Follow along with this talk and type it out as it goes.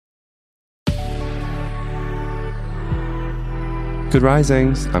Good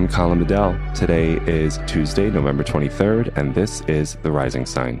risings. I'm Colin Bedell. Today is Tuesday, November 23rd, and this is the Rising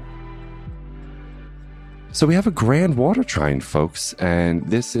Sign. So we have a grand water trine, folks, and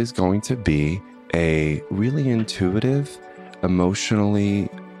this is going to be a really intuitive, emotionally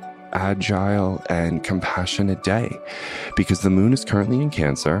agile, and compassionate day because the moon is currently in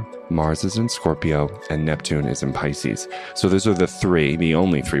Cancer, Mars is in Scorpio, and Neptune is in Pisces. So those are the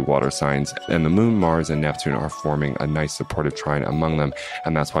only three water signs, and the moon, Mars, and Neptune are forming a nice supportive trine among them,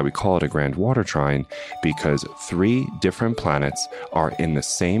 and that's why we call it a grand water trine, because three different planets are in the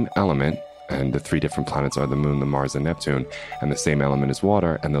same element. And the three different planets are the moon, the Mars, and Neptune. And the same element is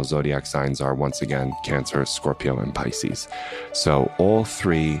water. And those zodiac signs are, once again, Cancer, Scorpio, and Pisces. So all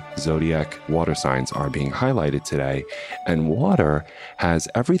three zodiac water signs are being highlighted today. And water has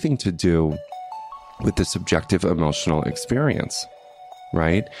everything to do with the subjective emotional experience,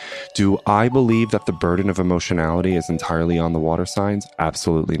 right? Do I believe that the burden of emotionality is entirely on the water signs?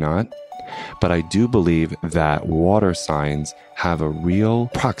 Absolutely not. But I do believe that water signs have a real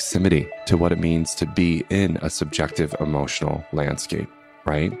proximity to what it means to be in a subjective emotional landscape,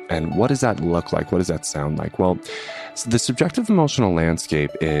 right? And what does that look like? What does that sound like? Well, so the subjective emotional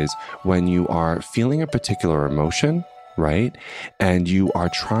landscape is when you are feeling a particular emotion, right? And you are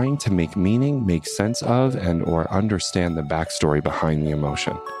trying to make meaning, make sense of, and or understand the backstory behind the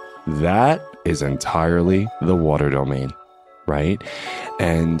emotion. That is entirely the water domain, right?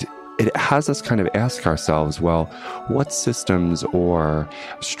 And it has us kind of ask ourselves, well, what systems or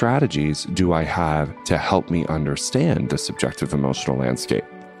strategies do I have to help me understand the subjective emotional landscape?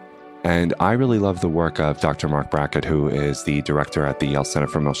 And I really love the work of Dr. Mark Brackett, who is the director at the Yale Center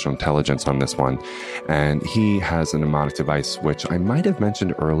for Emotional Intelligence on this one. And he has a mnemonic device, which I might have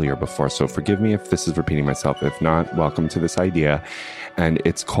mentioned earlier before. So forgive me if this is repeating myself. If not, welcome to this idea. And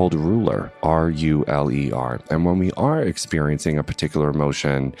it's called RULER, R-U-L-E-R. And when we are experiencing a particular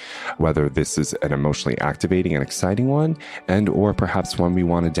emotion, whether this is an emotionally activating and exciting one, and or perhaps one we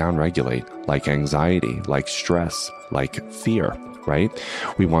want to downregulate, like anxiety, like stress, like fear, right?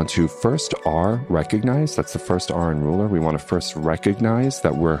 We want to first recognize, that's the first R in RULER. We want to first recognize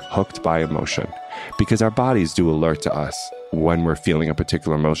that we're hooked by emotion because our bodies do alert to us when we're feeling a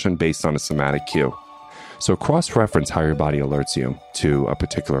particular emotion based on a somatic cue. So cross-reference how your body alerts you to a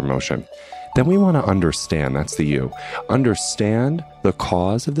particular emotion. Then we want to understand, that's the U, understand the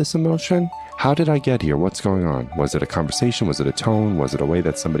cause of this emotion. How did I get here? What's going on? Was it a conversation? Was it a tone? Was it a way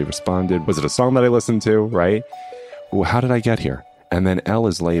that somebody responded? Was it a song that I listened to, right? Well, how did I get here? And then L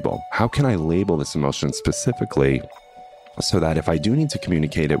is label. How can I label this emotion specifically so that if I do need to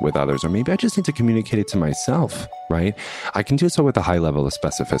communicate it with others, or maybe I just need to communicate it to myself, right? I can do so with a high level of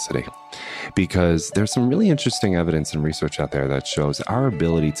specificity because there's some really interesting evidence and research out there that shows our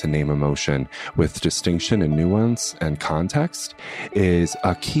ability to name emotion with distinction and nuance and context is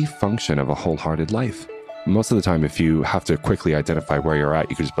a key function of a wholehearted life. Most of the time, if you have to quickly identify where you're at,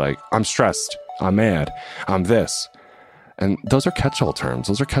 you could just be like, I'm stressed, I'm mad, I'm this. And those are catch-all terms.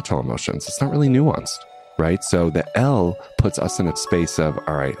 Those are catch-all emotions. It's not really nuanced, right? So the L puts us in a space of,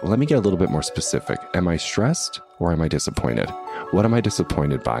 all right, let me get a little bit more specific. Am I stressed or am I disappointed? What am I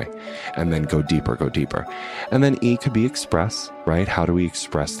disappointed by? And then go deeper, go deeper. And then E could be express, right? How do we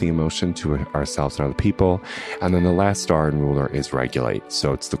express the emotion to ourselves and other people? And then the last R in RULER is regulate.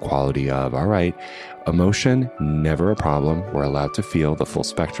 So it's the quality of, all right, emotion, never a problem. We're allowed to feel the full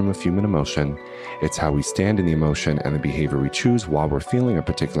spectrum of human emotion. It's how we stand in the emotion and the behavior we choose while we're feeling a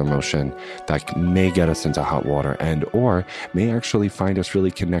particular emotion that may get us into hot water and or may actually find us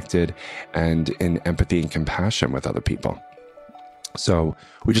really connected and in empathy and compassion with other people. So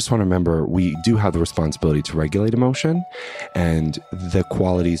we just want to remember we do have the responsibility to regulate emotion, and the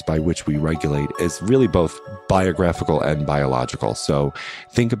qualities by which we regulate is really both biographical and biological. So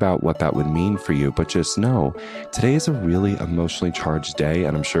think about what that would mean for you, but just know today is a really emotionally charged day,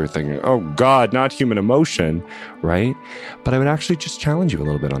 and I'm sure you're thinking, oh God, not human emotion, right? But I would actually just challenge you a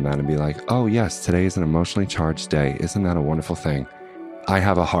little bit on that and be like, oh yes, today is an emotionally charged day. Isn't that a wonderful thing? I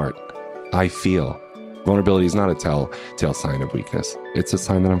have a heart. I feel. Vulnerability is not a telltale sign of weakness. It's a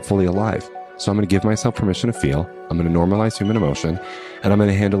sign that I'm fully alive. So I'm going to give myself permission to feel. I'm going to normalize human emotion, and I'm going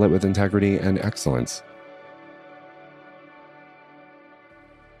to handle it with integrity and excellence.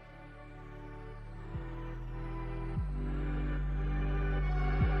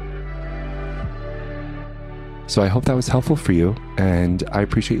 So I hope that was helpful for you, and I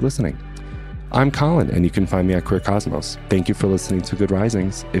appreciate you listening. I'm Colin, and you can find me at Queer Cosmos. Thank you for listening to Good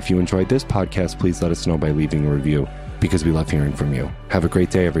Risings. If you enjoyed this podcast, please let us know by leaving a review because we love hearing from you. Have a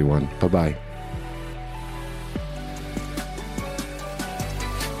great day, everyone. Bye-bye.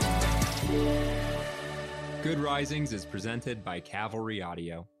 Good Risings is presented by Cavalry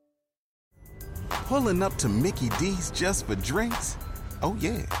Audio. Pulling up to Mickey D's just for drinks? Oh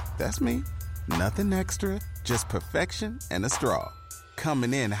yeah, that's me. Nothing extra, just perfection and a straw.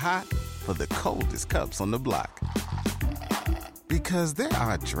 Coming in hot for the coldest cups on the block. Because there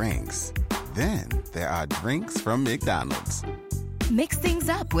are drinks. Then there are drinks from McDonald's. Mix things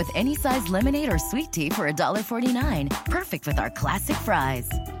up with any size lemonade or sweet tea for $1.49. Perfect with our classic fries.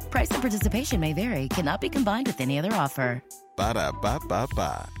 Price and participation may vary. Cannot be combined with any other offer.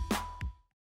 Ba-da-ba-ba-ba.